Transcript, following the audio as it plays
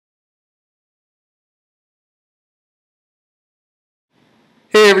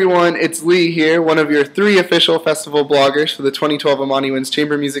Hey everyone, it's Lee here, one of your 3 official festival bloggers for the 2012 Amani Winds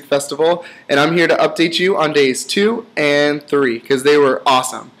Chamber Music Festival, and I'm here to update you on days 2 and 3 because they were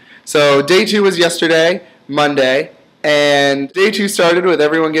awesome. So day 2 was yesterday, Monday, and day 2 started with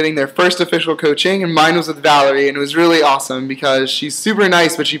everyone getting their first official coaching, and mine was with Valerie, and it was really awesome because she's super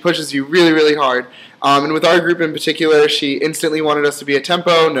nice, but she pushes you really, really hard. And with our group in particular, she instantly wanted us to be a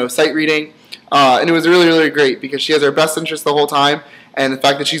tempo, no sight reading, and it was really, really great because she has our best interest the whole time. And the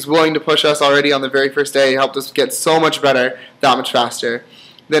fact that she's willing to push us already on the very first day helped us get so much better, that much faster.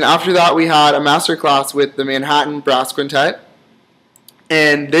 Then after that, we had a master class with the Manhattan Brass Quintet.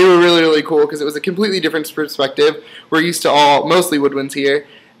 And they were really, really cool because it was a completely different perspective. We're used to mostly woodwinds here.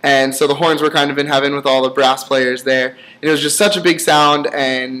 And so the horns were kind of in heaven with all the brass players there. And it was just such a big sound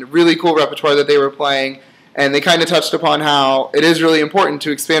and really cool repertoire that they were playing. And they kind of touched upon how it is really important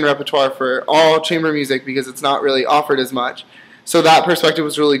to expand repertoire for all chamber music because it's not really offered as much. So that perspective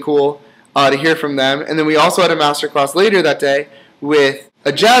was really cool to hear from them. And then we also had a master class later that day with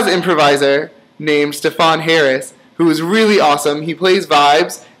a jazz improviser named Stefan Harris, who was really awesome. He plays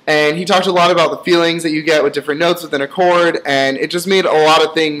vibes, and he talked a lot about the feelings that you get with different notes within a chord, and it just made a lot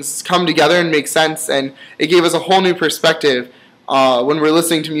of things come together and make sense, and it gave us a whole new perspective when we're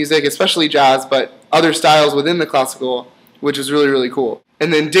listening to music, especially jazz, but other styles within the classical, which was really, really cool.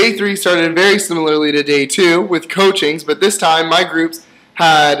 And then day 3 started very similarly to day 2 with coachings, but this time my groups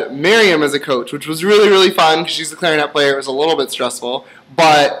had Miriam as a coach, which was really, really fun because she's a clarinet player. It was a little bit stressful,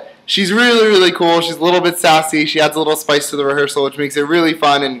 but she's really, really cool. She's a little bit sassy. She adds a little spice to the rehearsal, which makes it really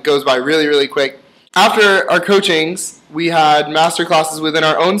fun and goes by really, really quick. After our coachings, we had master classes within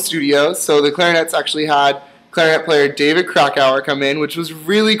our own studios. So the clarinets actually had clarinet player David Krakauer come in, which was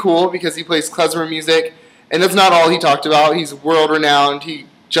really cool because he plays klezmer music. And that's not all he talked about. He's world-renowned. He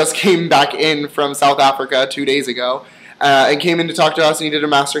just came back in from South Africa 2 days ago and came in to talk to us, and he did a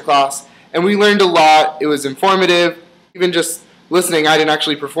master class. And we learned a lot. It was informative. Even just listening, I didn't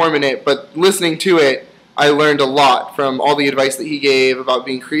actually perform in it, but listening to it, I learned a lot from all the advice that he gave about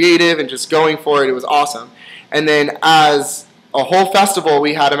being creative and just going for it. It was awesome. And then as a whole festival,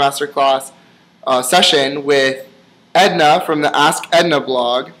 we had a master class session with Edna from the Ask Edna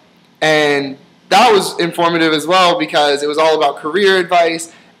blog, and that was informative as well because it was all about career advice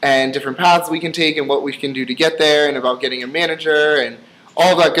and different paths we can take and what we can do to get there and about getting a manager and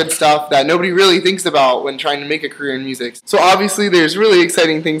all that good stuff that nobody really thinks about when trying to make a career in music. So obviously there's really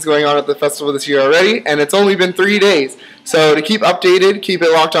exciting things going on at the festival this year already, and it's only been 3 days. So to keep updated, keep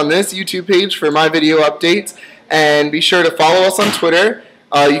it locked on this YouTube page for my video updates, and be sure to follow us on Twitter.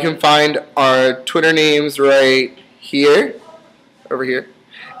 You can find our Twitter names right here, over here.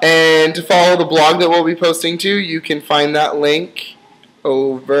 And to follow the blog that we'll be posting to, you can find that link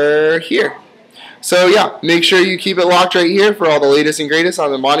over here. So yeah, make sure you keep it locked right here for all the latest and greatest on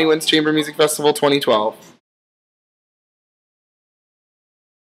the Amani Winds Chamber Music Festival 2012.